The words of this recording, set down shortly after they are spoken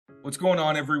What's going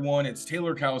on, everyone? It's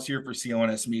Taylor Cowles here for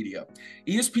CLNS Media.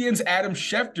 ESPN's Adam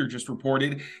Schefter just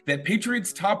reported that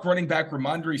Patriots top running back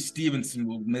Rhamondre Stevenson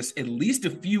will miss at least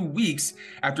a few weeks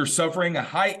after suffering a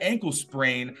high ankle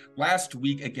sprain last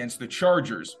week against the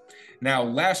Chargers. Now,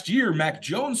 last year, Mac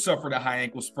Jones suffered a high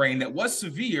ankle sprain that was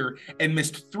severe and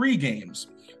missed 3 games.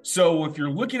 So if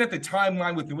you're looking at the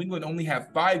timeline with New England only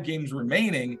have 5 games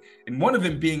remaining, and one of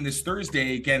them being this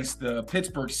Thursday against the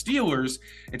Pittsburgh Steelers,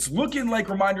 it's looking like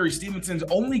Rhamondre Stevenson's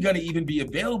only going to even be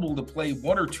available to play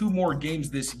 1 or 2 more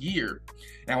games this year.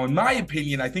 Now, in my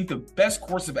opinion, I think the best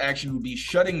course of action would be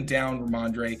shutting down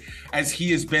Rhamondre, as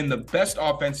he has been the best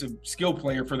offensive skill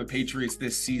player for the Patriots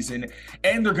this season,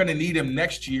 and they're going to need him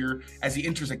next year as he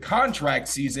enters a contract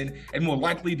season and will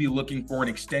likely be looking for an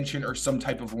extension or some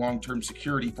type of long-term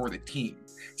security for the team.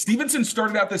 Stevenson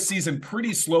started out this season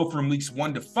pretty slow from weeks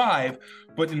 1 to 5,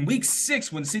 but in week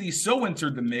 6, when Sidney So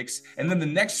entered the mix, and then the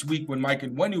next week when Mike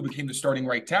Onwenu became the starting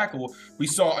right tackle, we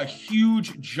saw a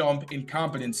huge jump in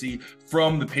competency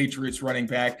from the Patriots running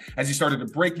back as he started to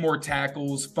break more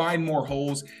tackles, find more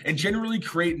holes, and generally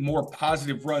create more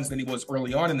positive runs than he was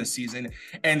early on in the season.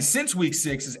 And since week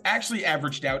 6 has actually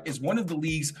averaged out as one of the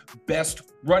league's best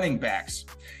running backs.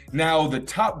 Now, the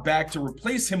top back to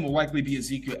replace him will likely be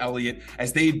Ezekiel Elliott,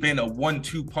 as they've been a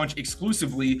 1-2 punch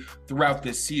exclusively throughout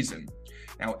this season.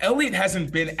 Now, Elliott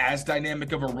hasn't been as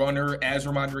dynamic of a runner as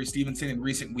Rhamondre Stevenson in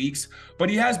recent weeks, but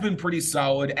he has been pretty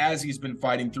solid as he's been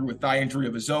fighting through a thigh injury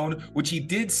of his own, which he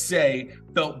did say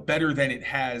felt better than it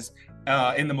has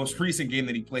in the most recent game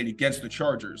that he played against the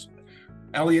Chargers.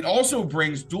 Elliott also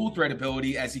brings dual threat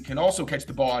ability, as he can also catch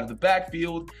the ball out of the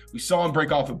backfield. We saw him break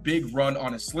off a big run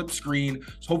on a slip screen,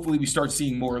 so hopefully we start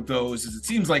seeing more of those, as it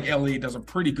seems like Elliott does a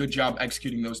pretty good job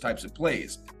executing those types of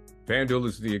plays. FanDuel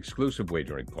is the exclusive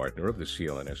wagering partner of the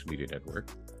CLNS Media Network.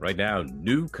 Right now,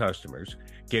 new customers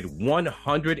get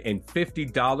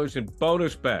 $150 in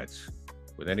bonus bets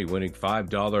with any winning $5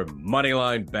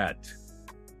 moneyline bet.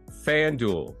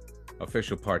 FanDuel,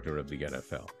 official partner of the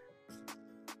NFL.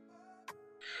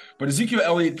 But Ezekiel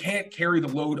Elliott can't carry the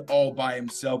load all by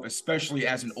himself, especially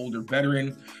as an older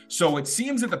veteran. So it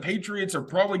seems that the Patriots are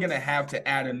probably going to have to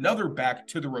add another back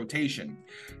to the rotation.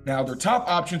 Now, their top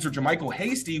options are JaMycal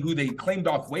Hasty, who they claimed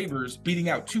off waivers, beating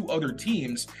out 2 other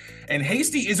teams. And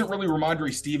Hasty isn't really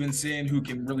Rhamondre Stevenson, who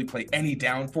can really play any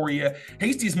down for you.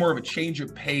 Hasty's more of a change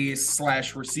of pace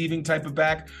 / receiving type of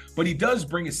back, but he does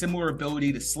bring a similar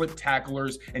ability to slip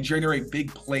tacklers and generate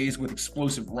big plays with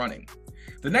explosive running.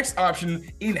 The next option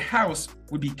in-house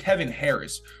would be Kevin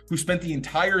Harris, who spent the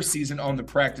entire season on the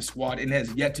practice squad and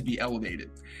has yet to be elevated.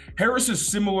 Harris is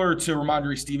similar to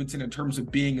Rhamondre Stevenson in terms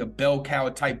of being a bell cow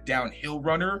type downhill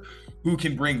runner who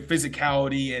can bring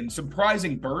physicality and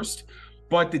surprising burst,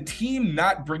 but the team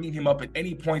not bringing him up at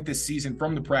any point this season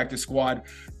from the practice squad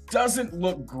doesn't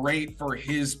look great for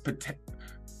his potential.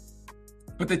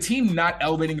 But the team not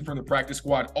elevating him from the practice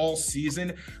squad all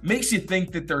season makes you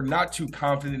think that they're not too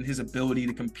confident in his ability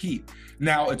to compete.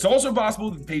 Now, it's also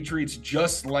possible that the Patriots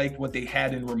just liked what they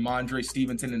had in Rhamondre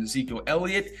Stevenson and Ezekiel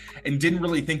Elliott and didn't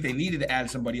really think they needed to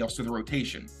add somebody else to the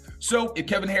rotation. So if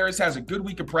Kevin Harris has a good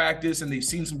week of practice and they've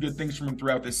seen some good things from him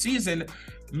throughout this season,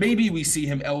 maybe we see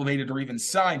him elevated or even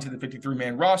signed to the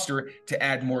 53-man roster to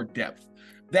add more depth.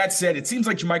 That said, it seems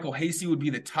like JaMycal Hasty would be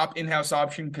the top in-house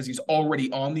option because he's already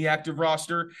on the active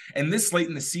roster. And this late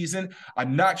in the season,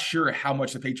 I'm not sure how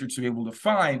much the Patriots would be able to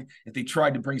find if they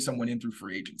tried to bring someone in through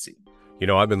free agency. You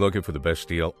know, I've been looking for the best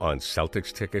deal on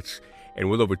Celtics tickets, and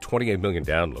with over 28 million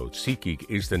downloads, SeatGeek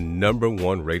is the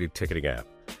 #1 rated ticketing app.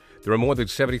 There are more than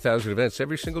 70,000 events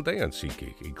every single day on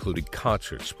SeatGeek, including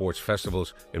concerts, sports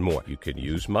festivals, and more. You can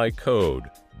use my code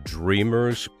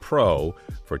DREAMERSPRO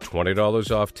for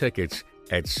 $20 off tickets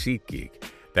at SeatGeek.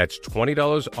 That's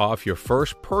 $20 off your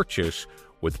first purchase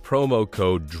with promo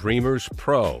code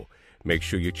DREAMERSPRO. Make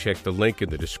sure you check the link in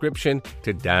the description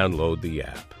to download the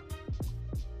app.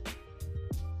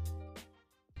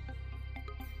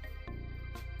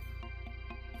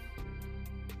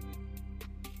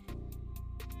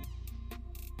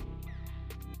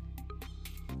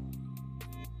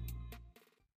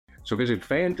 So visit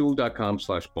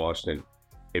FanDuel.com/Boston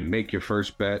and make your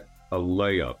first bet a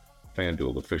layup.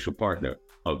 FanDuel, official partner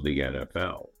of the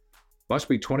NFL. Must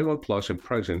be 21 plus and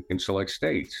present in select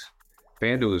states.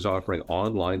 FanDuel is offering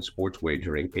online sports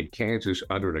wagering in Kansas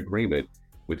under an agreement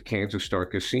with Kansas Star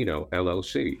Casino,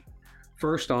 LLC.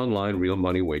 First online real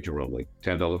money wager only.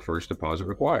 $10 first deposit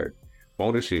required.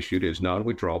 Bonus issued is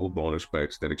non-withdrawable bonus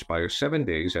bets that expire 7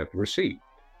 days after receipt.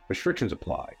 Restrictions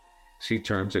apply. See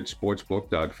terms at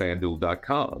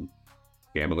sportsbook.fanduel.com.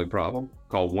 Gambling problem?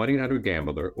 Call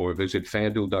 1-800-GAMBLER or visit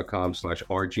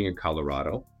fanduel.com/RG in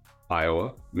Colorado,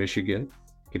 Iowa, Michigan,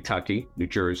 Kentucky, New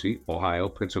Jersey, Ohio,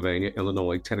 Pennsylvania,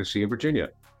 Illinois, Tennessee, and Virginia.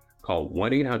 Call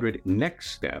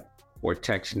 1-800-NEXT-STEP or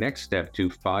text NEXT STEP to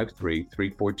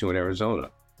 53342 in Arizona,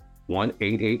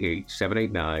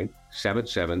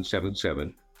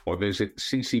 1-888-789-7777, or visit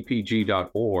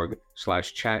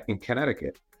ccpg.org/chat in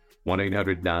Connecticut,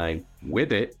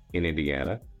 1-800-9-WITH-IT in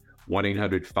Indiana,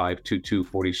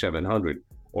 1-800-522-4700,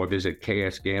 or visit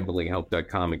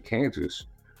ksgamblinghelp.com in Kansas,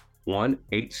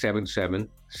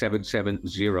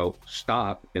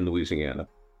 1-877-770-STOP in Louisiana.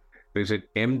 Visit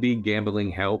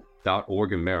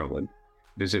mdgamblinghelp.org in Maryland.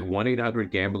 Visit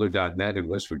 1-800-GAMBLER.net in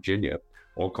West Virginia,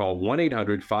 or call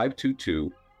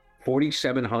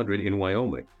 1-800-522-4700 in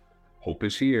Wyoming. Hope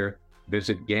is here.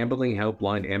 Visit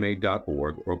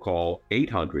gamblinghelplinema.org or call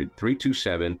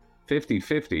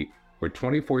 800-327-5050 for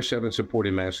 24/7 support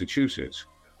in Massachusetts,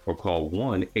 or call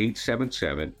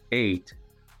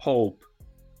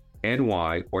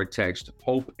 1-877-8-HOPE-NY or text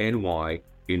HOPE-NY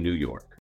in New York.